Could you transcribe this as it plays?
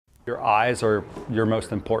Your eyes are your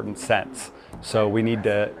most important sense, so we need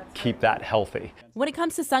to keep that healthy. When it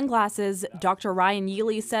comes to sunglasses, Dr. Ryan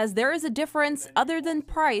Yealy says there is a difference other than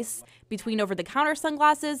price between over-the-counter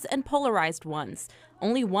sunglasses and polarized ones.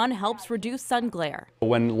 Only one helps reduce sun glare.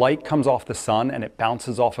 When light comes off the sun and it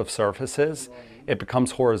bounces off of surfaces, it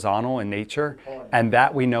becomes horizontal in nature, and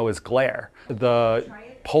that we know is glare. The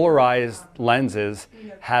polarized lenses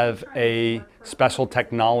have a special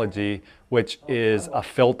technology which is a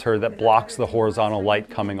filter that blocks the horizontal light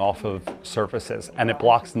coming off of surfaces, and it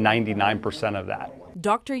blocks 99% of that.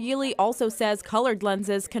 Dr. Yealy also says colored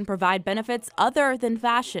lenses can provide benefits other than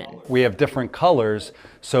fashion. We have different colors,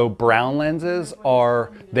 so brown lenses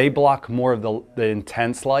they block more of the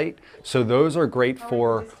intense light, so those are great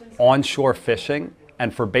for onshore fishing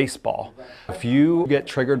and for baseball. If you get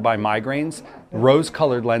triggered by migraines,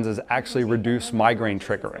 rose-colored lenses actually reduce migraine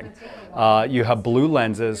triggering. You have blue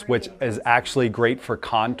lenses, which is actually great for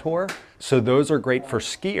contour, so those are great for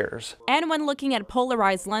skiers. And when looking at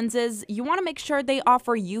polarized lenses, you want to make sure they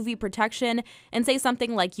offer UV protection and say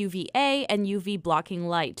something like UVA and UV blocking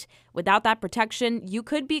light. Without that protection, you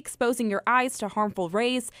could be exposing your eyes to harmful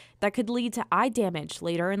rays that could lead to eye damage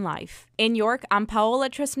later in life. In York, I'm Paola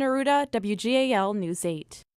Trisnaruda, WGAL News 8.